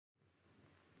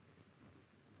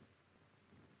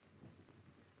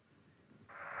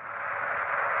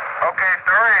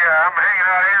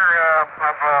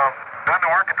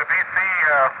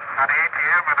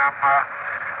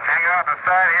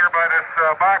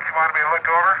maps you want to be looked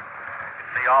over?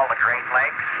 See all the Great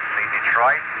Lakes, see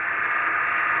Detroit,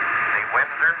 see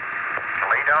Windsor,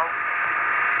 Toledo,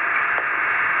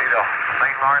 see the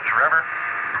St. Lawrence River.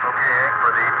 Okay, Hank,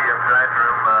 for the EPM drive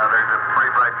room, there's a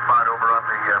pretty bright spot over on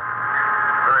the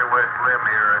very west limb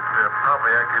here. It's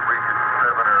probably active reaches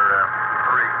 7 or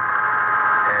 3.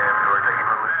 And we're taking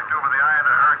a look over the eye of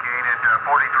the hurricane at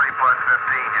 43 plus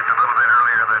 15, just a little bit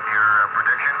earlier than your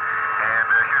prediction. And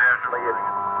should have to... It's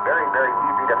very, very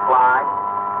easy to fly.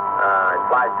 It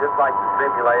flies just like the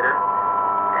simulator,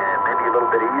 and maybe a little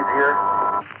bit easier.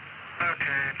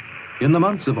 In the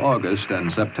months of August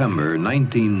and September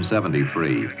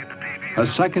 1973, a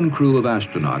second crew of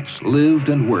astronauts lived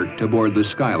and worked aboard the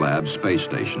Skylab space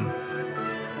station.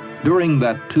 During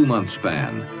that 2-month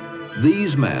span,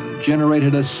 these men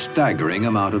generated a staggering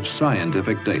amount of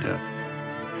scientific data.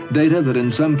 Data that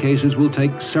in some cases will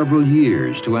take several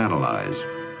years to analyze,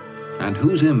 and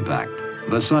whose impact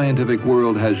the scientific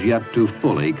world has yet to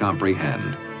fully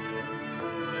comprehend.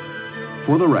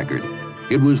 For the record,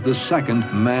 it was the second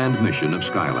manned mission of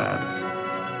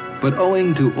Skylab. But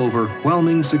owing to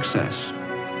overwhelming success,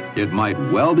 it might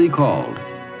well be called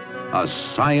a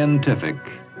scientific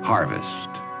harvest.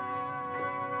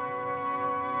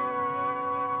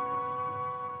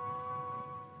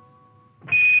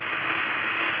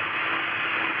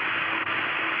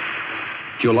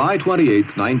 July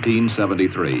 28,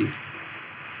 1973.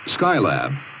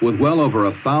 Skylab, with well over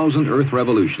 1,000 Earth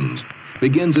revolutions,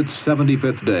 begins its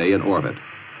 75th day in orbit.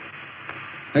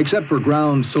 Except for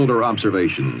ground solar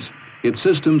observations, its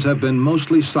systems have been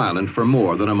mostly silent for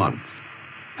more than a month,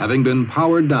 having been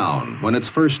powered down when its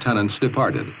first tenants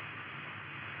departed.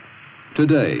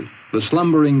 Today, the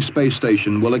slumbering space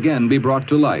station will again be brought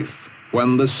to life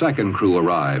when the second crew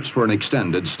arrives for an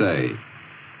extended stay.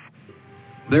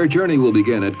 Their journey will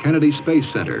begin at Kennedy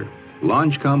Space Center,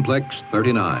 Launch Complex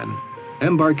 39,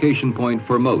 embarkation point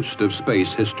for most of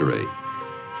space history.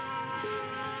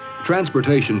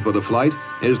 Transportation for the flight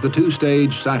is the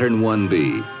 2-stage Saturn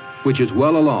 1B, which is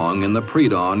well along in the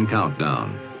pre-dawn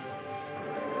countdown.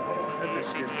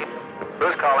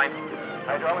 Who's calling?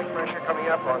 Hydraulic pressure coming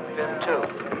up on fin 2.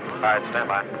 All right, stand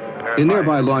by. In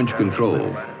nearby launch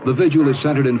control, the vigil is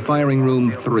centered in firing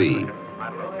room 3.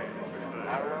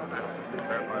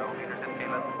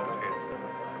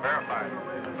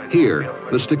 Here,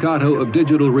 the staccato of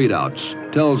digital readouts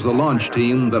tells the launch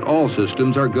team that all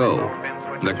systems are go.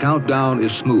 The countdown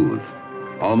is smooth,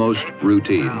 almost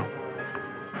routine.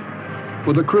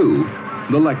 For the crew,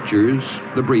 the lectures,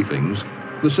 the briefings,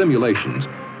 the simulations,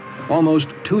 almost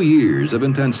 2 years of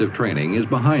intensive training is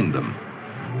behind them.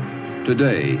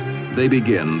 Today, they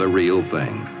begin the real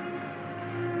thing.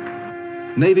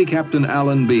 Navy Captain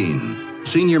Alan Bean,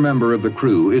 senior member of the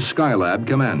crew, is Skylab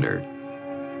commander.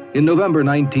 In November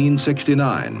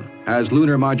 1969, as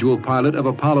lunar module pilot of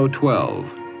Apollo 12,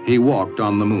 he walked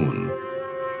on the moon.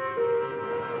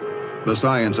 The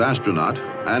science astronaut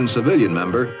and civilian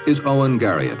member is Owen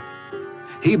Garriott.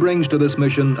 He brings to this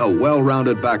mission a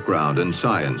well-rounded background in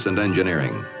science and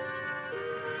engineering.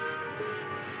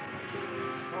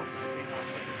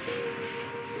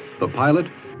 The pilot,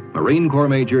 Marine Corps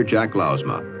Major Jack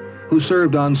Lausma, who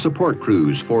served on support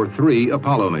crews for 3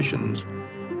 Apollo missions.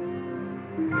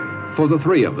 For the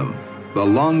 3 of them, the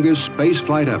longest space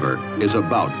flight ever is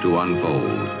about to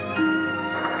unfold.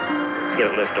 Get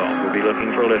a liftoff. We'll be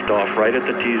looking for a liftoff right at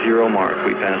the T0 mark.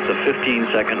 We passed the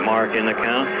 15-second mark in the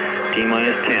count.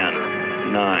 T-minus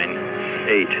 10, 9,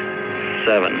 8,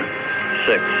 7,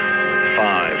 6,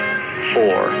 5,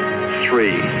 4,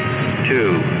 3,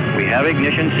 2. We have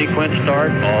ignition sequence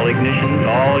start. All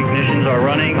ignitions are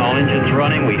running. All engines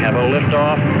running. We have a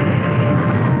liftoff.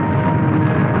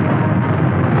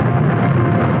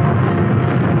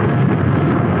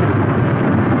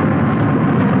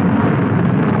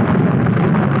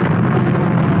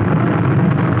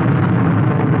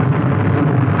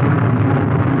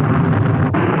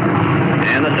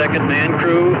 Second man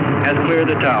crew has cleared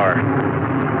the tower.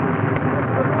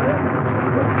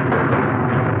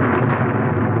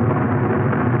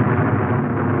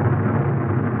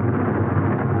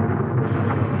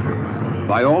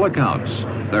 By all accounts,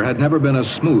 there had never been a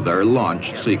smoother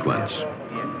launch sequence.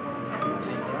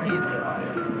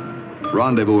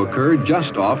 Rendezvous occurred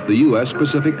just off the U.S.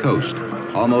 Pacific coast,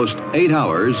 almost 8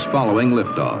 hours following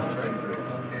liftoff.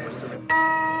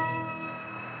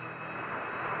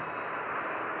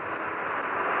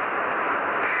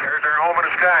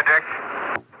 Sky, Dick.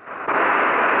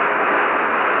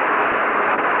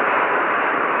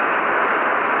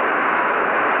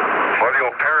 Well, the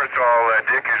old parasol,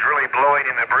 Dick, is really blowing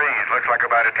in the breeze. Looks like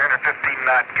about a 10 or 15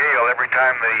 knot gale every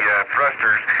time the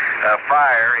thrusters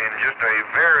fire in just a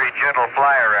very gentle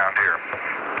fly around here.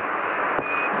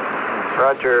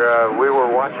 Roger, we were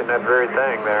watching that very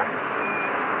thing there.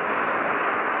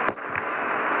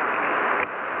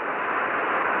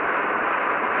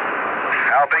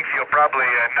 Al thinks he'll probably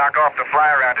knock off the fly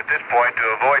around at this point to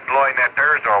avoid blowing that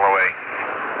turret all the way.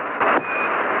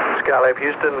 Skylab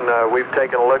Houston, we've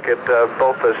taken a look at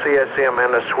both the CSM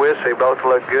and the Swiss. They both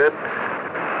look good.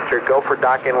 So go for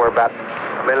docking. We're about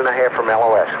a minute and a half from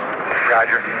LOS.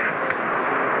 Roger.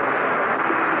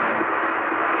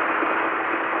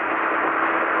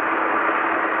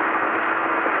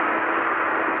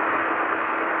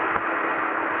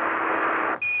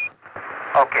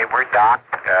 Okay, we're docked.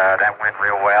 That went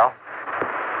real well.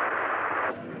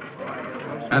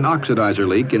 An oxidizer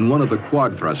leak in one of the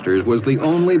quad thrusters was the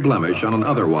only blemish on an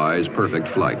otherwise perfect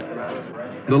flight.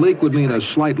 The leak would mean a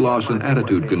slight loss in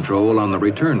attitude control on the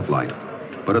return flight,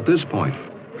 but at this point,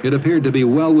 it appeared to be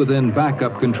well within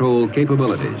backup control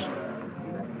capabilities.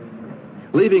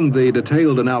 Leaving the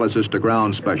detailed analysis to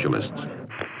ground specialists,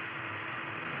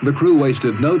 the crew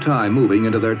wasted no time moving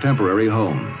into their temporary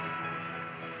home.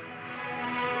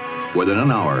 Within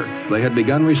an hour, they had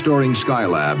begun restoring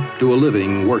Skylab to a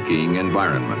living, working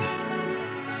environment.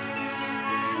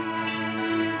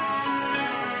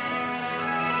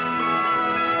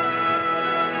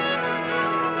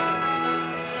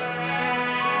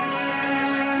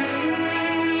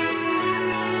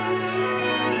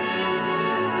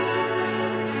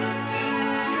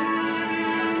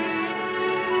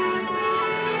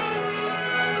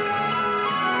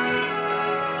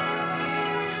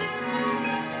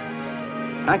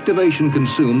 Activation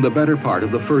consumed the better part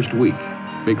of the first week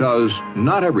because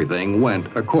not everything went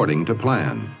according to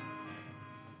plan.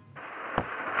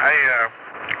 I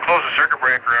closed the circuit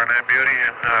breaker on that beauty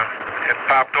and it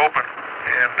popped open.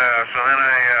 And so then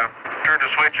I turned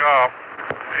the switch off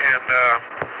and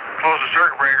closed the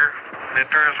circuit breaker, then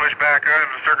turned the switch back on and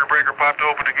the circuit breaker popped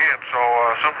open again. So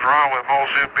something's wrong with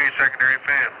MOSIP-B secondary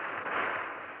fan.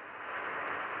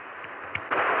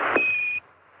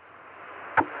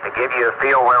 To give you a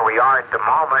feel where we are at the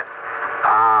moment,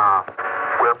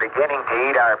 we're beginning to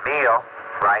eat our meal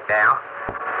right now.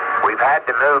 We've had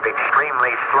to move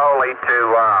extremely slowly to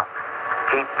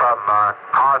keep from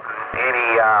causing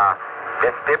any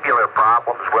vestibular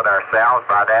problems with ourselves.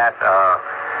 By that,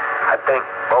 I think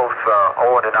both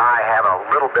Owen and I have a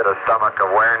little bit of stomach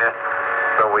awareness,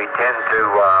 so we tend to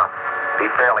be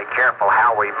fairly careful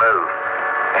how we move.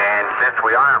 And since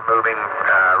we are moving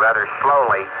rather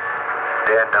slowly,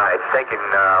 then it's taken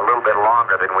a little bit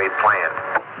longer than we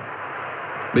planned.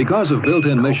 Because of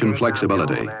built-in mission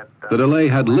flexibility, the delay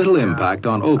had little impact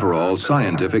on overall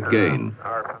scientific gain.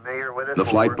 The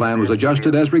flight plan was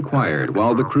adjusted as required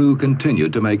while the crew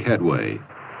continued to make headway.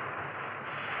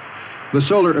 The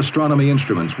solar astronomy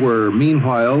instruments were,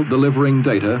 meanwhile, delivering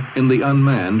data in the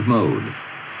unmanned mode.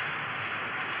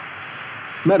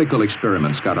 Medical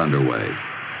experiments got underway.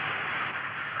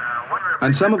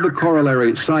 And some of the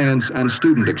corollary science and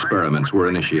student experiments were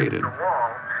initiated.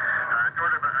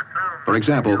 For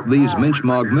example, these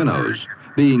Minchmog minnows,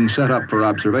 being set up for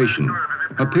observation,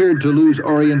 appeared to lose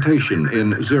orientation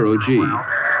in zero-G. They would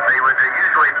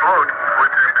usually float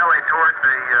with their belly towards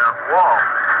the wall,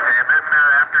 and then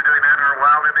after doing that for a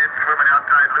while, then they'd swim in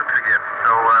outside loops again.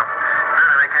 So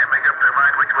they can't make up their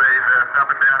mind which way is up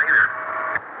and down either.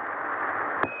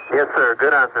 Yes, sir.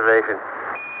 Good observation.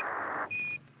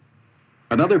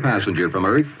 Another passenger from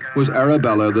Earth was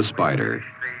Arabella the Spider.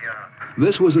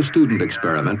 This was a student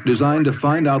experiment designed to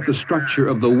find out the structure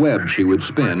of the web she would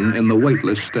spin in the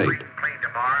weightless state.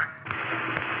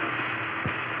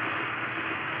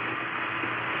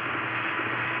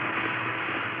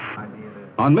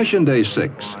 On mission day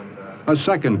 6, a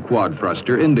second quad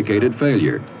thruster indicated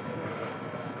failure.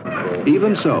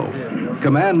 Even so,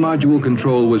 command module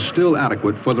control was still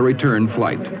adequate for the return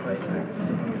flight.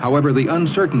 However, the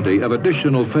uncertainty of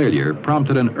additional failure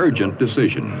prompted an urgent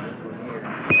decision.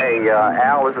 Hey,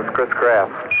 Al, this is Chris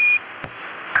Kraft.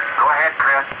 Go ahead,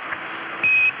 Chris.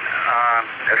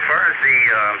 As far as the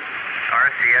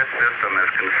RCS system is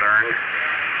concerned,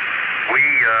 we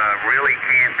really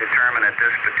can't determine at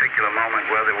this particular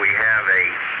moment whether we have a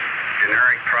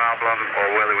generic problem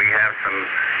or whether we have some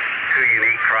two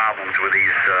unique problems with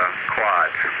these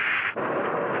quads.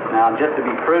 Now, just to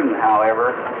be prudent,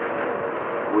 however,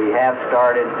 we have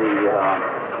started the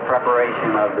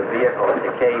preparation of the vehicle at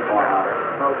the Cape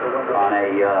on a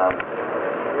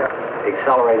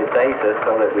accelerated basis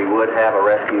so that we would have a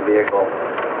rescue vehicle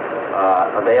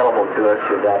available to us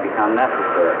should that become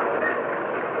necessary.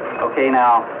 Okay,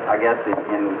 now, I guess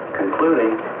in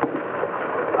concluding,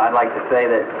 I'd like to say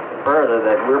that further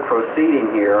that we're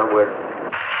proceeding here with...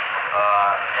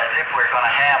 As if we're going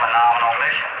to have a nominal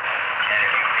mission. And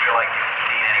if you feel like you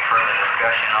need any further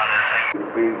discussion on this thing...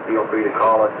 Feel free to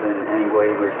call us in any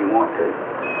way which you want to.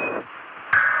 John,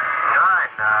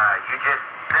 you just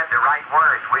said the right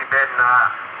words. We've been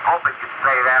hoping you'd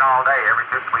say that all day, ever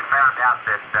since we found out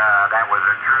that that was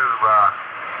a true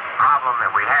problem that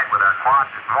we had with our quad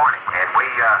this morning. And we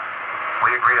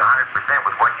agree 100%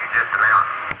 with what you just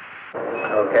announced.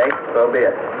 Okay, so be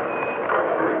it.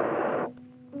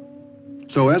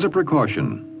 So as a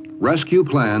precaution, rescue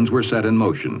plans were set in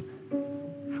motion.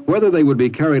 Whether they would be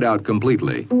carried out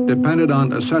completely depended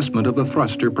on assessment of the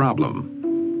thruster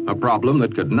problem, a problem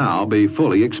that could now be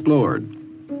fully explored.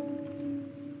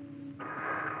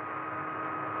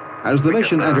 As the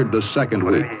mission entered the second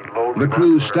week, the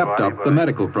crew stepped up the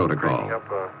medical protocol,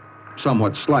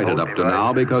 somewhat slighted up to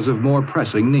now because of more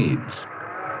pressing needs.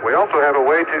 We also have a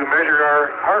way to measure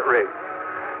our heart rate.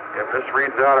 And this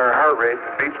reads out our heart rate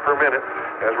in beats per minute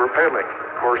as we're pedaling.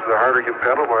 Of course, the harder you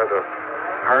pedal, why the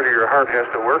harder your heart has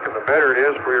to work, and the better it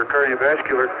is for your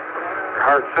cardiovascular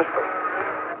heart system.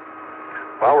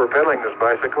 While we're pedaling this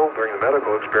bicycle during the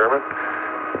medical experiment,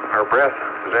 our breath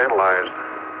is analyzed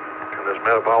in this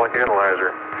metabolic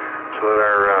analyzer so that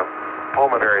our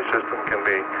pulmonary system can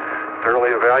be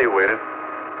thoroughly evaluated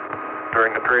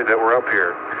during the period that we're up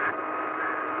here.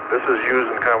 This is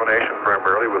used in combination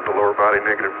primarily with the lower body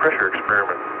negative pressure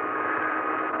experiment.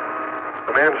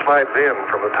 The man slides in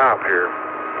from the top here.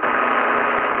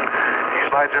 He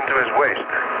slides into his waist.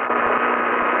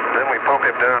 Then we pump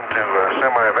him down to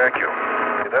semi-vacuum.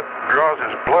 That draws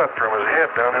his blood from his head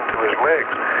down into his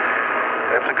legs.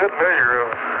 That's a good measure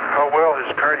of how well his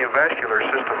cardiovascular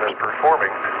system is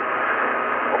performing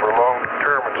over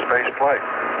long-term and space flight.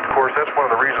 Of course, that's one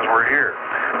of the reasons we're here.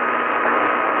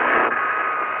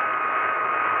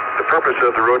 The purpose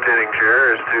of the rotating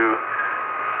chair is to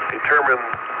determine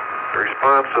the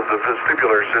response of the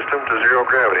vestibular system to zero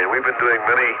gravity. And we've been doing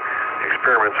many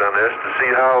experiments on this to see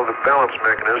how the balance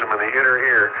mechanism in the inner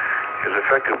ear is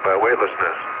affected by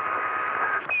weightlessness.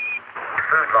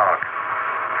 Food log.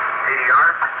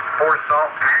 CDR, 4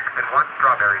 salt packs and 1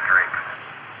 strawberry drink.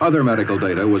 Other medical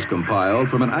data was compiled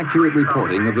from an accurate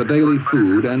reporting of the daily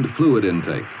food and fluid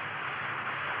intake.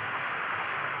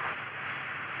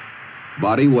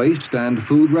 Body waste and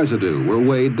food residue were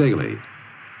weighed daily.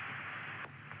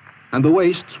 And the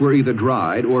wastes were either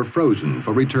dried or frozen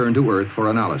for return to Earth for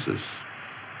analysis.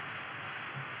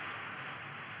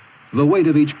 The weight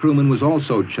of each crewman was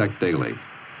also checked daily,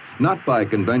 not by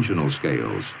conventional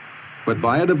scales, but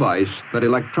by a device that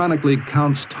electronically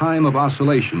counts time of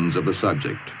oscillations of the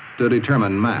subject to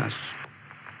determine mass.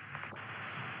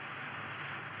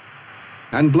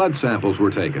 And blood samples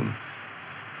were taken.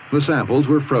 The samples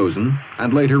were frozen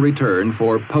and later returned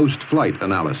for post-flight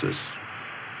analysis.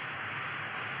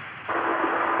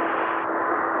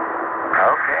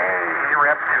 Okay,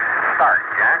 you're up to start,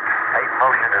 Jack. 8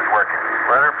 motion is working.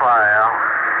 Let her fly, Al.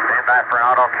 Stand by for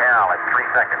auto cal at 3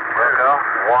 seconds. Loco,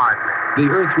 1.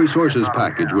 The Earth Resources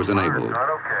package was enabled.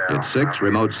 Its 6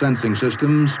 remote sensing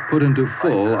systems put into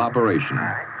full operation.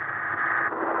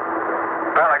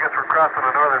 Well, I guess we're crossing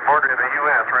the northern border of the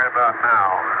U.S. right about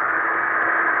now.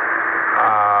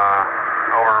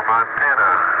 Over Montana.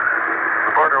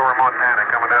 The border over Montana,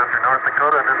 coming down through North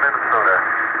Dakota and then Minnesota.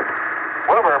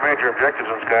 One of our major objectives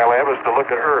in Skylab is to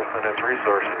look at Earth and its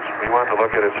resources. We want to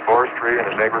look at its forestry and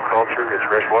its agriculture, its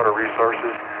freshwater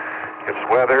resources, its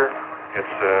weather, its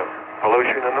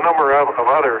pollution, and a number of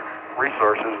other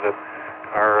resources that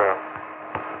are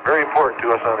very important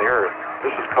to us on the Earth.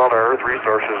 This is called our Earth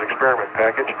Resources Experiment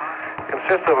Package. It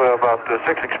consists of about 6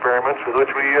 experiments with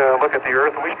which we look at the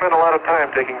Earth, and we spend a lot of time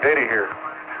taking data here.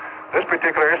 This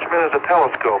particular instrument is a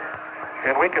telescope,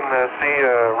 and we can see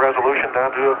resolution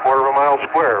down to 1/4 mile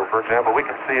square. For example, we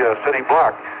can see a city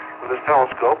block with this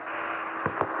telescope.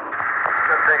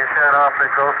 Let's take a shot off the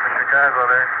coast of Chicago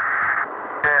there.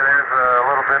 Okay, there's a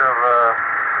little bit of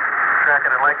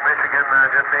tracking in Lake Michigan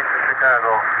just east of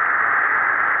Chicago.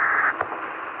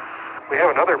 We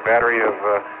have another battery of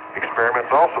experiments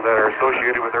also that are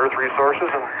associated with Earth resources,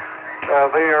 and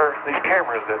they are these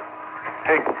cameras that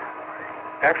take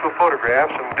actual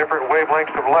photographs in different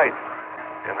wavelengths of light.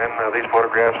 And then these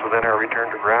photographs will then are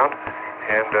returned to ground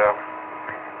and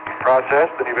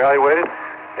processed and evaluated.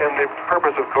 And the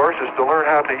purpose, of course, is to learn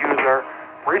how to use our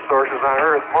resources on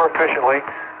Earth more efficiently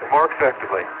and more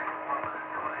effectively.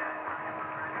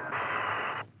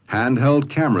 Handheld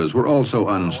cameras were also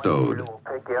unstowed,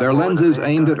 their lenses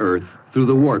aimed at Earth through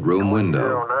the wardroom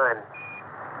window.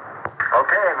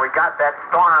 Okay, and we got that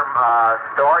storm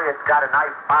story. It's got a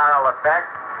nice spiral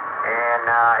effect. and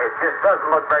it just doesn't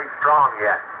look very strong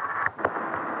yet.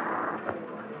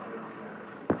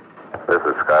 This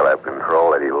is Skylab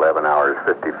Control at 11 hours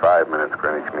 55 minutes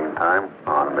Greenwich Mean Time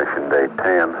on mission day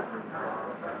 10.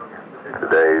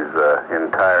 Today's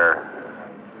entire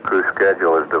crew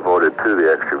schedule is devoted to the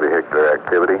extravehicular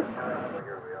activity.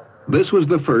 This was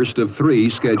the first of 3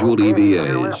 scheduled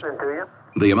EVAs.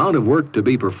 The amount of work to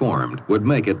be performed would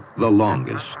make it the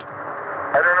longest.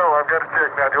 I don't know. I've got to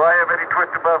check now. Do I have any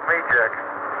twist above me, Jack?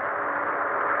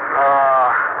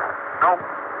 Nope.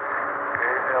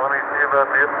 Okay, now let me see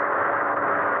about this.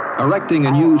 Erecting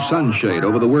a new sunshade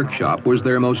over the workshop was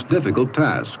their most difficult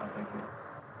task.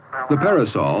 The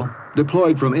parasol,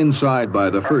 deployed from inside by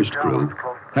the first crew,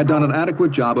 had done an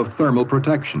adequate job of thermal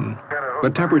protection,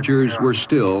 but temperatures were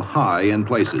still high in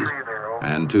places,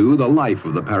 and too, the life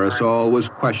of the parasol was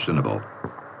questionable.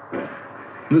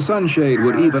 The sunshade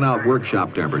would even out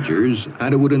workshop temperatures,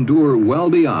 and it would endure well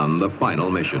beyond the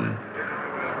final mission.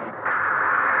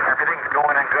 Everything's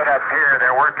going in good up here.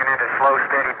 They're working at a slow,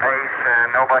 steady pace,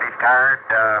 and nobody's tired.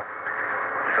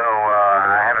 So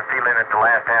I have a feeling that the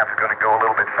last half is going to go a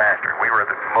little bit faster. We were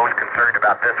the most concerned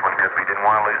about this one because we didn't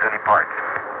want to lose any parts.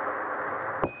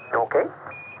 Okay.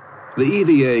 The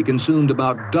EVA consumed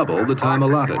about double the time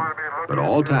allotted, but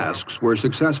all tasks were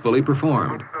successfully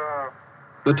performed.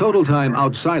 The total time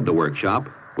outside the workshop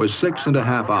was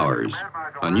 6.5 hours,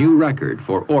 a new record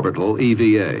for orbital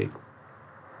EVA.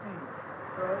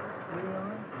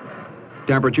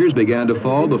 Temperatures began to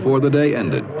fall before the day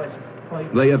ended.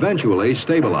 They eventually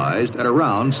stabilized at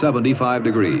around 75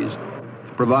 degrees,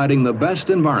 providing the best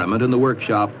environment in the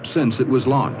workshop since it was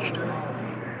launched.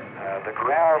 The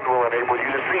ground will enable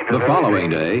you to see The following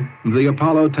day, the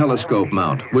Apollo telescope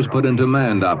mount was put into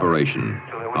manned operation,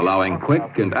 allowing quick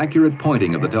and accurate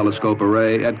pointing of the telescope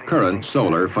array at current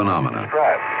solar phenomena.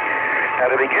 Now,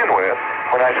 to begin with,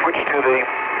 when I switched to the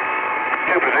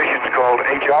 2 positions called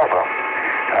H alpha,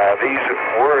 these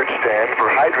words stand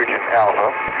for hydrogen alpha,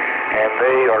 and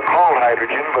they are called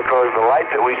hydrogen because the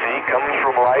light that we see comes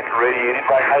from light radiated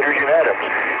by hydrogen atoms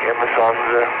in the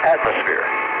sun's atmosphere.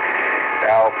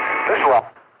 Now, this light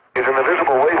is in the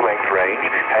visible wavelength range,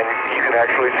 and you can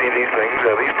actually see these things,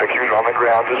 these pictures on the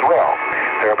ground as well.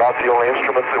 They're about the only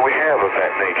instruments that we have of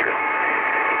that nature.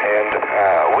 And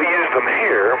we use them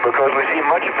here because we see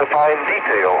much of the fine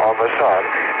detail on the sun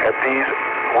at these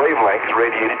wavelengths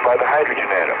radiated by the hydrogen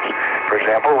atoms. For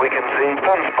example, we can see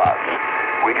sunspots,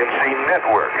 we can see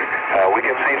network, we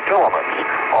can see filaments,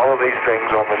 all of these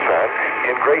things on the sun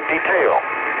in great detail.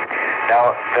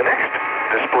 Now, the next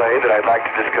display that I'd like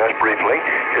to discuss briefly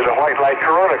is a white light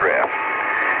coronagraph.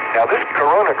 Now, this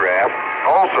coronagraph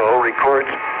also records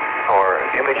or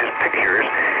images pictures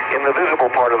in the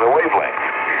visible part of the wavelength.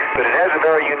 But it has a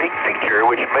very unique feature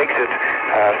which makes it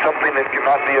something that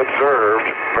cannot be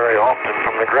observed very often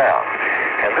from the ground.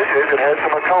 And this is, it has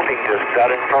some occulting discs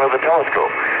out in front of the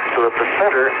telescope, so that the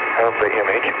center of the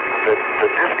image, the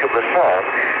disk of the sun,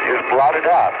 is blotted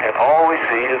out, and all we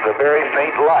see is the very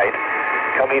faint light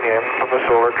coming in from the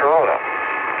solar corona.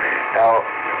 Now,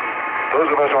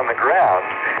 those of us on the ground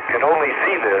can only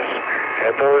see this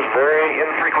at those very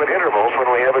infrequent intervals when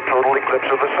we have a total eclipse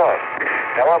of the sun.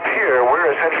 Now up here, we're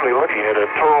essentially looking at a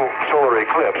total solar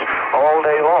eclipse all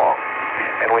day long.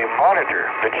 And we monitor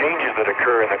the changes that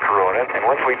occur in the corona, and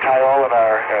once we tie all of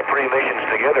our pre-missions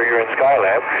together here in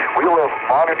Skylab, we will have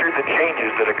monitored the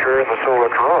changes that occur in the solar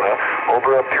corona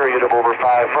over a period of over 5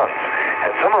 months.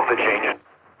 And some of the changes are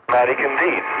dramatic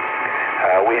indeed.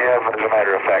 We have, as a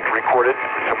matter of fact, recorded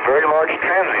some very large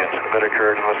transients that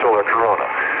occurred in the solar corona.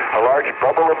 A large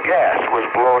bubble of gas was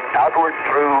blown outward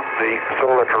through the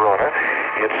solar corona.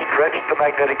 It stretched the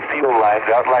magnetic field lines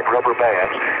out like rubber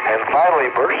bands, and finally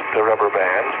burst the rubber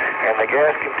bands, and the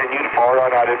gas continued far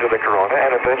on out into the corona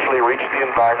and eventually reached the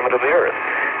environment of the Earth.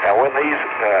 Now, when these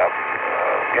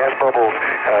gas bubbles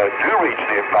do reach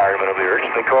the environment of the Earth,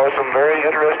 they cause some very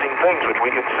interesting things which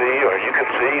we can see, or you can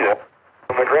see,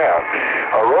 on the ground.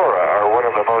 Aurora are one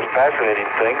of the most fascinating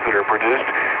things that are produced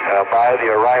by the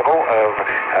arrival of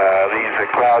these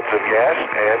clouds of gas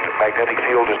and magnetic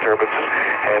field disturbances.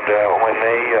 And when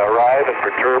they arrive and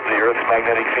perturb the Earth's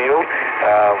magnetic field,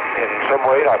 in some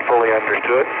way not fully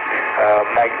understood,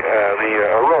 the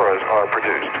auroras are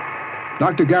produced.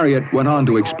 Dr. Garriott went on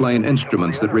to explain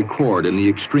instruments that record in the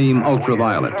extreme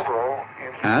ultraviolet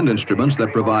and instruments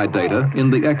that provide data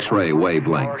in the X-ray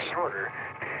wavelengths.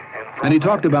 And he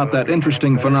talked about that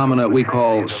interesting phenomena we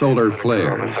call solar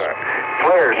flares.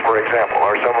 Flares, for example,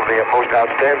 are some of the most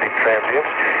outstanding transients.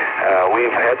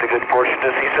 We've had the good fortune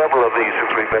to see several of these since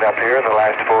we've been up here in the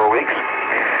last 4 weeks.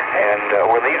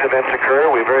 And when these events occur,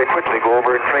 we very quickly go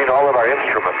over and train all of our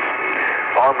instruments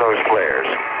on those flares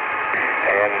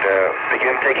and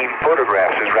begin taking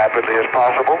photographs as rapidly as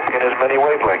possible in as many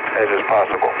wavelengths as is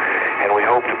possible. And we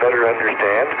hope to better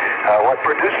understand what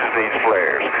produces these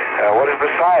flares, what is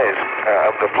the size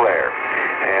of the flare,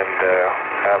 and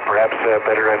perhaps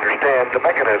better understand the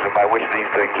mechanism by which these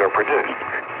things are produced.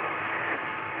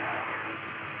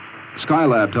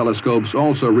 Skylab telescopes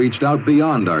also reached out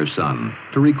beyond our sun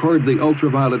to record the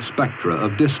ultraviolet spectra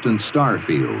of distant star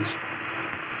fields.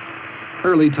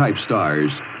 Early type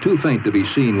stars, too faint to be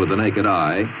seen with the naked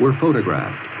eye, were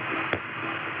photographed,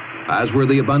 as were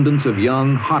the abundance of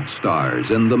young, hot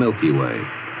stars in the Milky Way.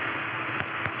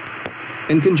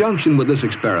 In conjunction with this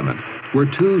experiment were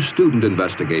 2 student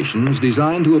investigations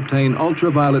designed to obtain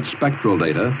ultraviolet spectral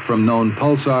data from known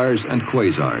pulsars and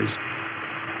quasars.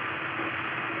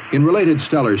 In related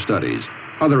stellar studies,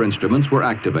 other instruments were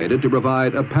activated to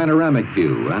provide a panoramic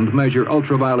view and measure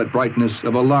ultraviolet brightness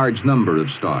of a large number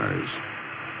of stars.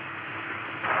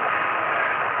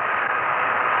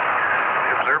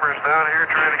 The observers down here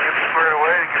trying to get squared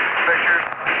away to get some pictures.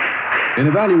 In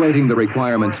evaluating the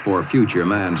requirements for future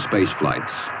manned space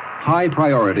flights, high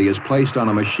priority is placed on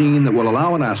a machine that will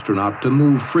allow an astronaut to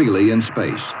move freely in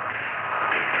space.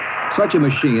 Such a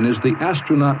machine is the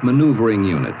Astronaut Maneuvering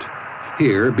Unit,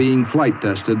 here being flight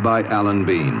tested by Alan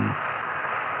Bean.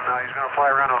 Now he's going to fly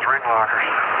around those ring lockers.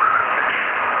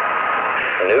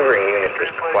 Maneuvering unit is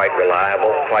quite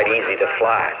reliable, quite easy to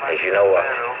fly. As you know, I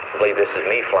believe this is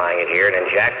me flying it here, and then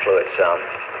Jack flew it some,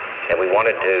 and we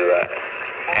wanted to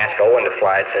ask Owen to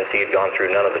fly it since he had gone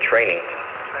through none of the training.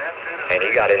 And he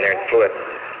got in there and flew it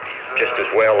just as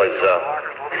well as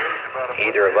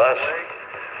either of us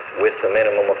with the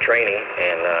minimum of training,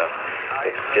 and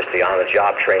it's just the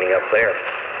on-the-job training up there.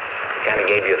 It kind of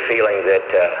gave you a feeling that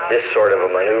this sort of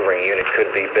a maneuvering unit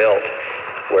could be built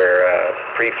where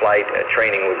pre-flight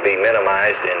training would be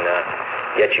minimized,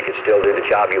 and yet you could still do the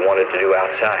job you wanted to do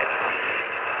outside.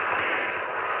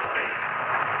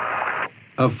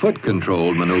 A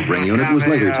foot-controlled maneuvering unit was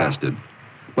later tested,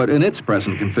 but in its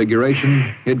present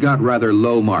configuration, it got rather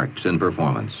low marks in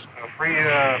performance. Free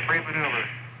maneuver.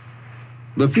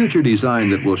 The future design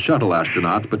that will shuttle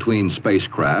astronauts between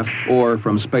spacecraft or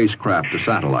from spacecraft to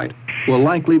satellite will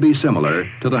likely be similar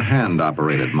to the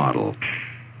hand-operated model.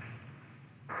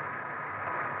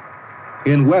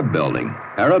 In web building,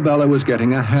 Arabella was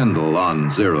getting a handle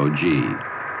on zero-G.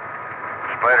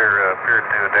 Spider appeared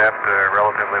to adapt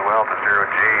relatively well to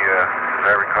zero-G. As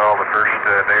I recall, the first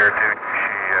day or two,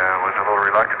 she was a little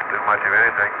reluctant to do much of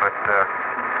anything, but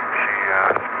she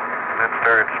then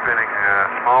started spinning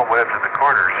small webs in the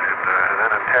corners, and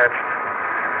then attached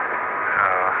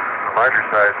a larger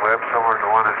size web, similar to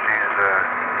one that she's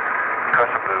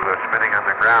accustomed to spinning on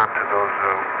the ground, to those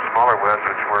smaller webs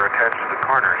which were attached to the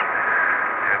corners.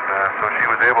 And so she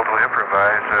was able to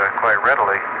improvise quite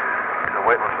readily in the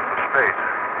weightlessness of space.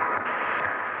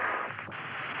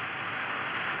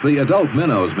 The adult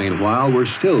minnows, meanwhile, were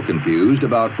still confused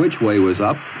about which way was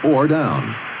up or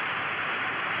down.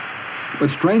 But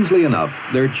strangely enough,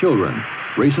 their children,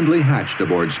 recently hatched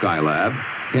aboard Skylab,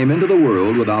 came into the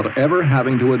world without ever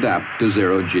having to adapt to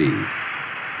zero-G. Okay, this is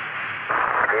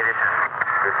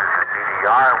the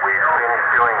DDR. We finished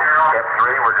doing step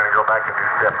 3. We're going to go back and do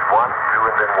steps 1, 2,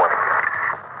 and then 1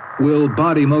 again. Will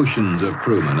body motions of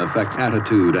crewmen affect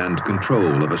attitude and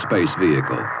control of a space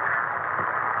vehicle?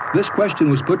 This question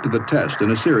was put to the test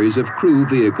in a series of crew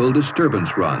vehicle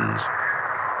disturbance runs.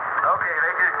 Okay,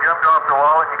 they just jumped off the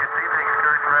wall, and you can see the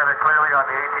excursion rather clearly on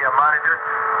the ATM monitor.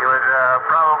 It was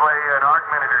probably an arc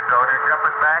minute or so. They're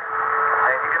jumping back,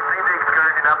 and you can see the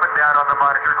excursion up and down on the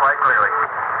monitor quite clearly.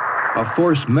 A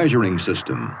force measuring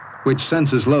system, which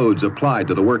senses loads applied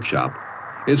to the workshop,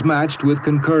 is matched with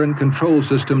concurrent control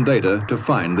system data to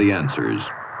find the answers.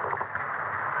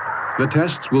 The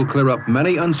tests will clear up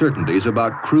many uncertainties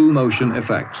about crew motion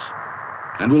effects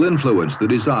and will influence the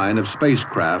design of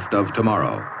spacecraft of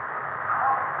tomorrow. Okay,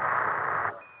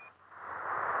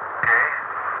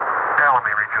 now let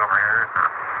me reach over here.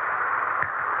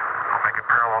 I'll make it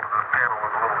parallel to the panel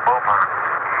with a little bow on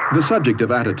it. The subject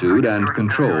of attitude and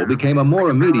control became a more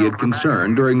immediate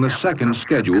concern during the second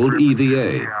scheduled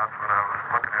EVA.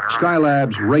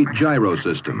 Skylab's rate gyro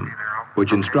system,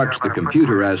 which instructs the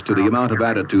computer as to the amount of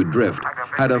attitude drift,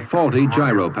 had a faulty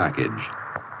gyro package.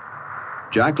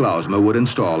 Jack Lausma would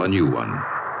install a new one.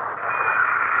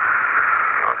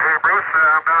 Okay, Bruce,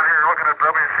 I'm down here looking at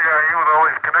WCIU with all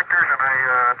these connectors, and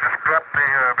I just got the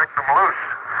victim loose.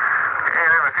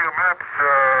 And in a few minutes,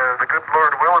 the good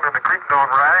Lord willing, and the creek don't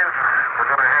rise, we're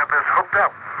going to have this hooked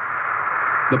up.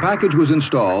 The package was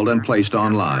installed and placed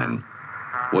online.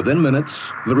 Within minutes,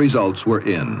 the results were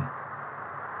in.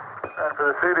 And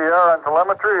for the CDR and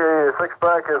telemetry, the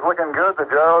six-pack is looking good. The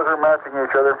gyros are matching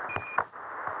each other.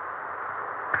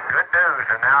 Good news,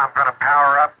 and now I'm going to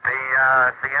power up the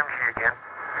CMG again.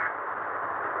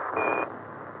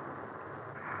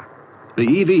 The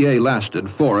EVA lasted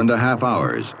 4.5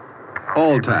 hours.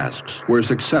 All tasks were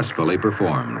successfully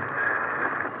performed.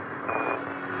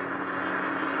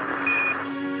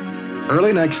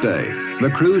 Early next day, the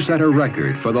crew set a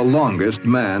record for the longest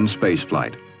manned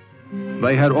spaceflight.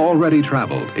 They had already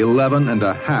traveled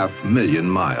 11.5 million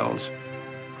miles.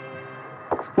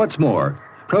 What's more,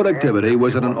 productivity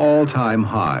was at an all-time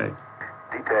high.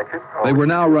 They were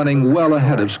now running well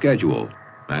ahead of schedule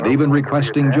and even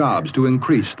requesting jobs to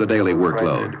increase the daily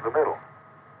workload.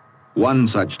 One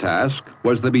such task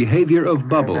was the behavior of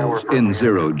bubbles in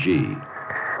 0G.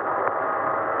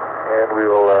 And we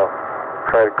will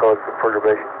try to cause some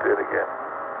perturbations to it again.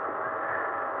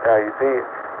 Now you see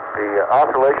the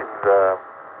oscillations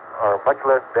are much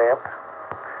less damped,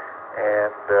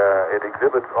 and it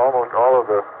exhibits almost all of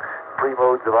the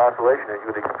pre-modes of oscillation that you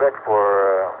would expect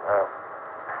for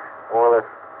more or less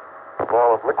a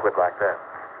ball of liquid like that.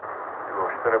 We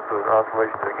will set up those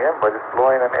oscillations again by just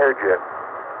blowing an air jet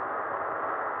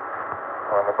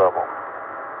on the bubble.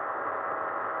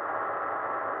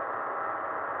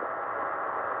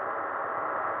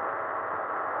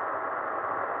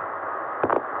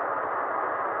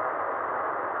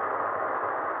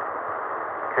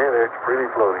 Okay, there it's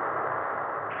freely floating.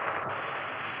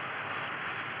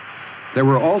 There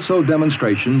were also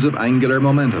demonstrations of angular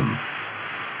momentum,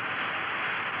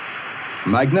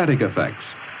 magnetic effects,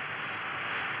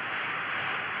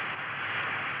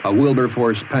 a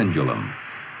Wilberforce pendulum.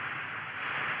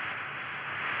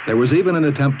 There was even an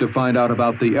attempt to find out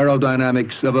about the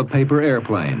aerodynamics of a paper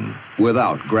airplane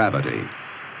without gravity.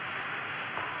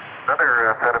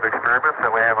 Another set of experiments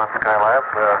that we have on Skylab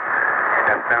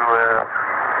is to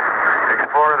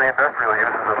explore the industrial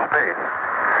uses of space.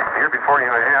 Here before you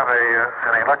have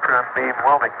an electron beam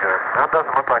welding gun. Now it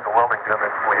doesn't look like a welding gun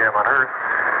that we have on Earth,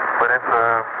 but it's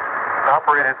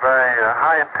operated by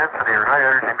high intensity or high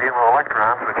energy beam of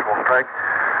electrons, which will strike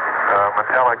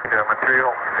metallic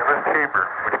material in this chamber,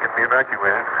 which can be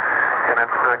evacuated, and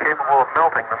it's capable of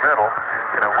melting the metal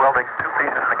and welding two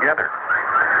pieces together.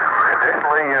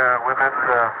 Additionally, with this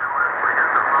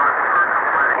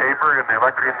chamber and the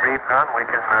electron beam gun, we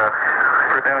can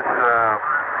produce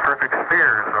perfect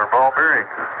spheres or ball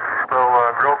bearings. So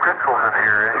grow crystals in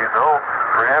here, as you know.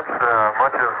 Perhaps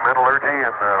much of metallurgy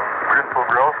and crystal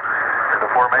growth and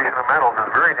the formation of metals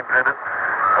is very dependent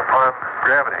upon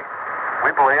gravity. We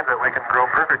believe that we can grow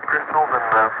perfect crystals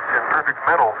and perfect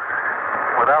metals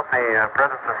without the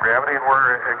presence of gravity, and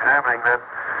we're examining that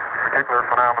particular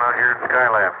phenomenon here at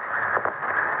Skylab.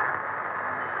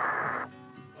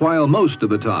 While most of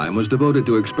the time was devoted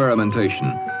to experimentation,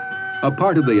 a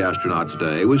part of the astronauts'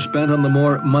 day was spent on the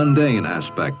more mundane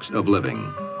aspects of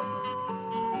living.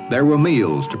 There were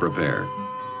meals to prepare,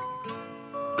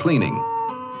 cleaning,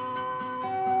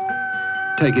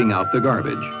 taking out the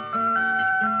garbage,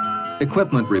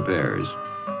 equipment repairs,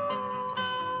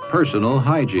 personal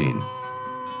hygiene,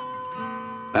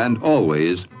 and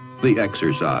always the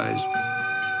exercise.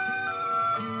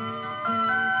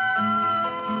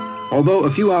 Although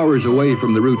a few hours away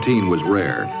from the routine was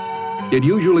rare, it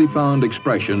usually found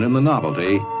expression in the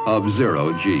novelty of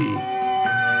 0G.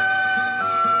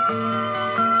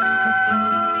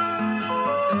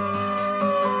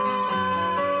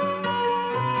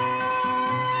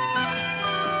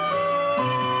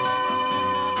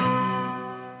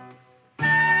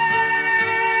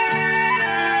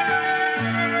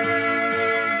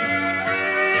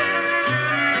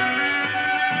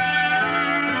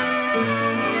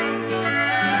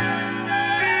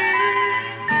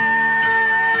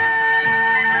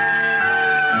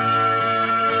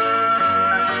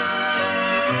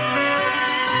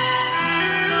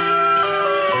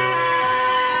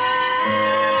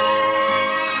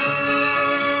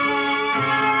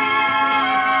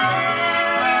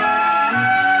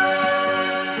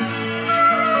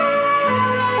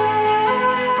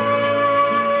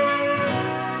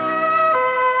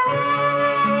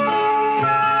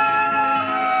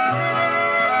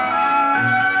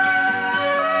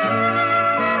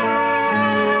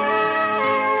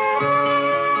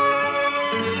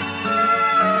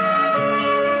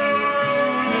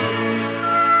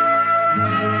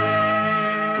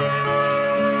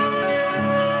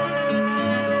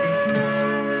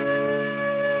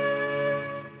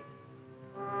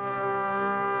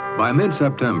 By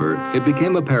mid-September, it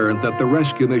became apparent that the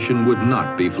rescue mission would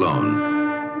not be flown.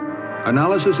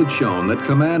 Analysis had shown that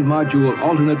command module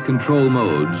alternate control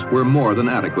modes were more than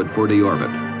adequate for deorbit,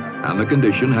 and the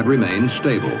condition had remained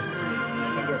stable.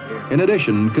 In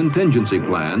addition, contingency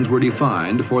plans were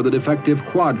defined for the defective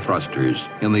quad thrusters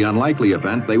in the unlikely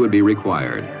event they would be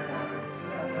required.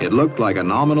 It looked like a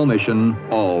nominal mission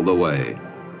all the way.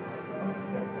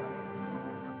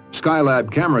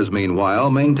 Skylab cameras,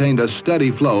 meanwhile, maintained a steady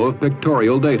flow of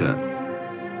pictorial data,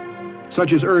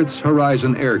 such as Earth's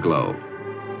horizon airglow.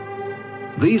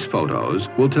 These photos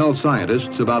will tell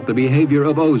scientists about the behavior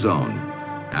of ozone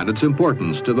and its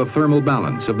importance to the thermal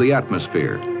balance of the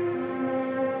atmosphere.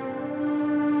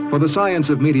 For the science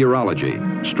of meteorology,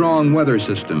 strong weather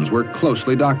systems were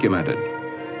closely documented,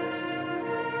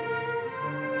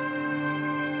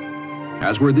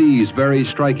 as were these very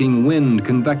striking wind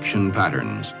convection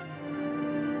patterns.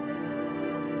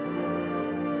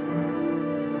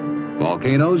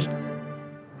 Volcanoes?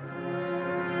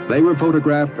 They were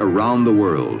photographed around the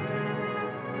world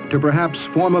to perhaps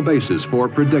form a basis for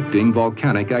predicting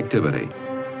volcanic activity.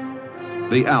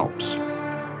 The Alps,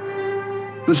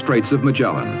 the Straits of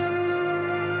Magellan,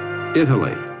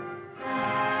 Italy,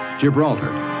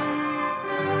 Gibraltar,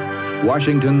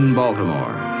 Washington,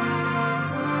 Baltimore,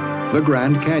 the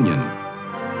Grand Canyon,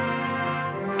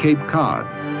 Cape Cod,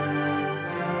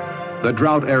 the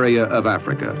drought area of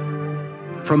Africa.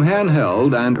 From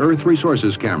handheld and Earth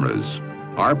resources cameras,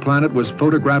 our planet was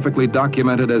photographically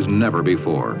documented as never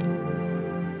before.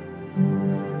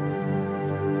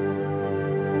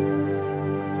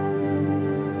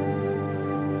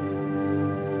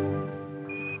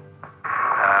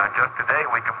 Just today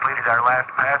we completed our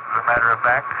last pass, as a matter of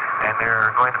fact, and there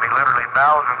are going to be literally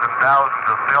thousands and thousands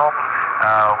of films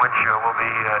which will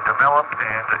be developed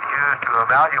and used to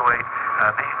evaluate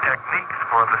these techniques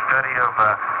for the study of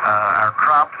our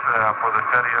crops, for the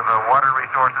study of water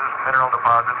resources, mineral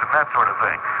deposits, and that sort of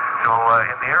thing. So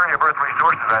in the area of Earth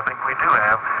resources, I think we do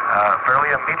have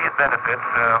fairly immediate benefits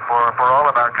for all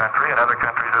of our country and other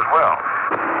countries as well.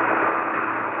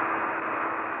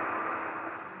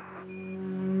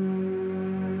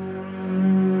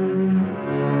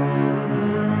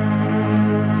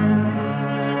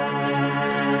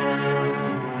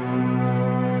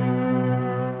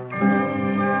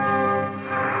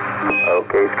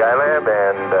 Okay, Skylab,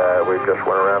 and we've just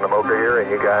went around the motor here, and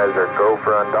you guys are go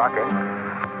for undocking.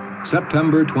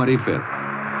 September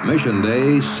 25th, mission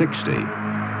day 60.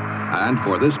 And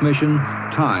for this mission,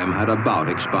 time had about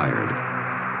expired.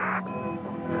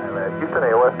 Skylab, Houston,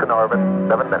 AOS to Norman,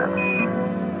 7 minutes.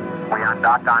 We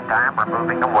undocked on time. We're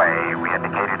moving away. We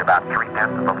indicated about 0.3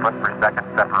 of a foot per second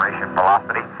separation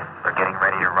velocity. We're getting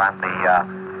ready to run the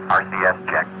RCS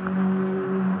check.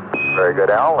 Very good,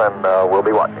 Al, and we'll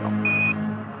be watching.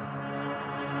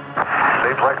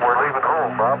 Seems like we're leaving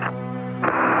home, Bob.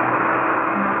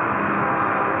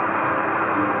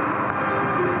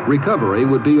 Recovery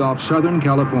would be off Southern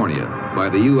California by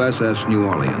the USS New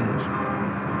Orleans.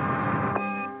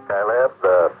 Skylab,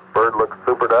 the bird looks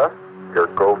super dust. Your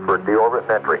go for deorbit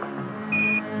and entry.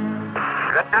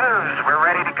 Good news. We're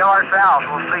ready to go ourselves.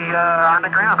 We'll see you on the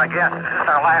ground, I guess. Is this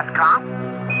our last comp?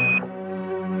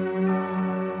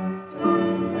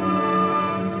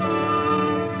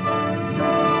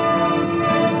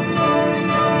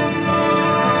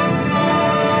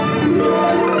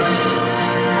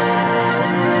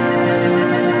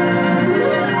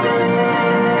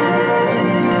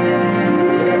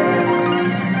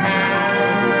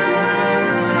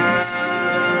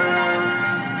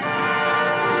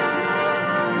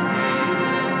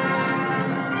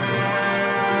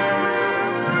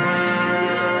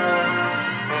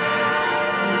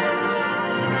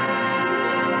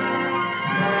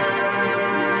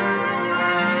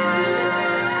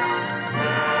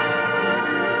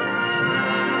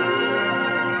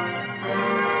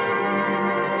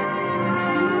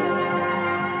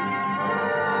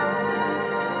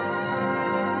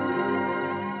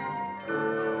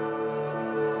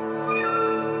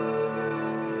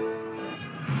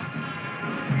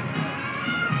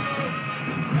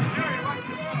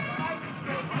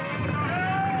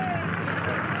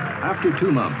 After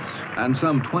 2 months and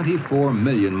some 24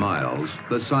 million miles,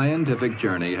 the scientific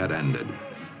journey had ended.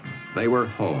 They were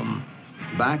home,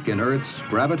 back in Earth's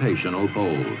gravitational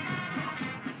fold.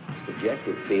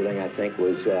 Subjective feeling, I think,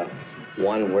 was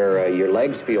one where your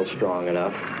legs feel strong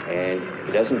enough and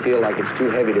it doesn't feel like it's too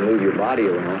heavy to move your body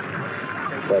around.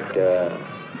 But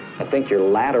I think your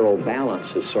lateral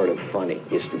balance is sort of funny.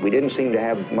 We didn't seem to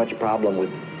have much problem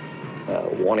with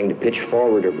wanting to pitch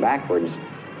forward or backwards.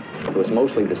 It was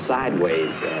mostly the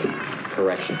sideways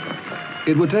correction.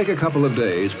 It would take a couple of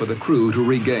days for the crew to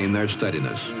regain their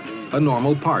steadiness, a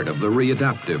normal part of the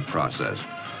readaptive process.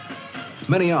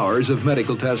 Many hours of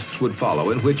medical tests would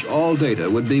follow in which all data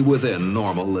would be within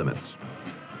normal limits.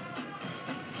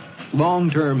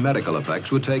 Long-term medical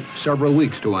effects would take several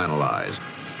weeks to analyze.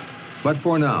 But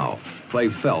for now, they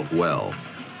felt well.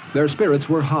 Their spirits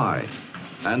were high,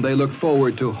 and they looked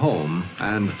forward to home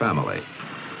and family.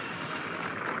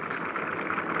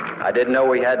 I didn't know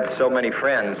we had so many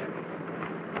friends.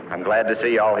 I'm glad to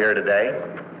see you all here today.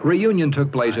 Reunion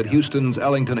took place at Houston's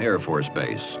Ellington Air Force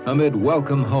Base amid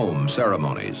welcome home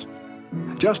ceremonies.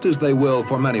 Just as they will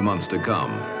for many months to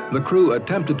come, the crew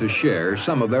attempted to share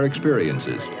some of their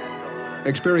experiences.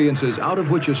 Experiences out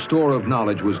of which a store of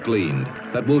knowledge was gleaned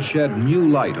that will shed new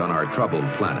light on our troubled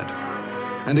planet.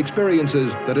 And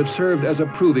experiences that have served as a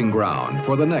proving ground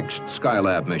for the next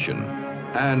Skylab mission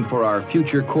and for our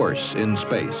future course in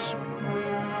space.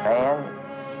 Man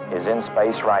is in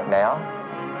space right now.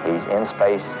 He's in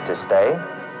space to stay.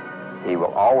 He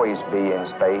will always be in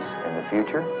space in the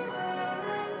future.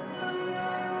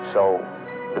 So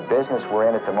the business we're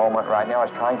in at the moment right now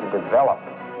is trying to develop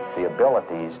the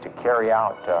abilities to carry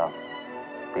out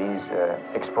these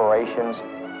explorations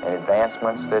and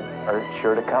advancements that are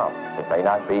sure to come. It may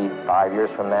not be 5 years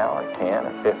from now, or 10,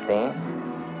 or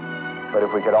 15, but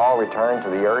if we could all return to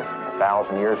the Earth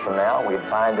 1,000 years from now, we'd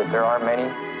find that there are many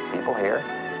people here,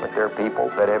 but there are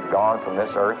people that have gone from this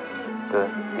Earth to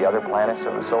the other planets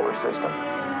of the solar system,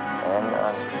 and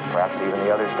perhaps even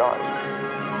the other stars.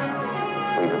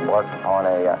 We've embarked upon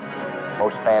a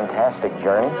most fantastic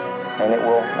journey, and it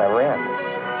will never end.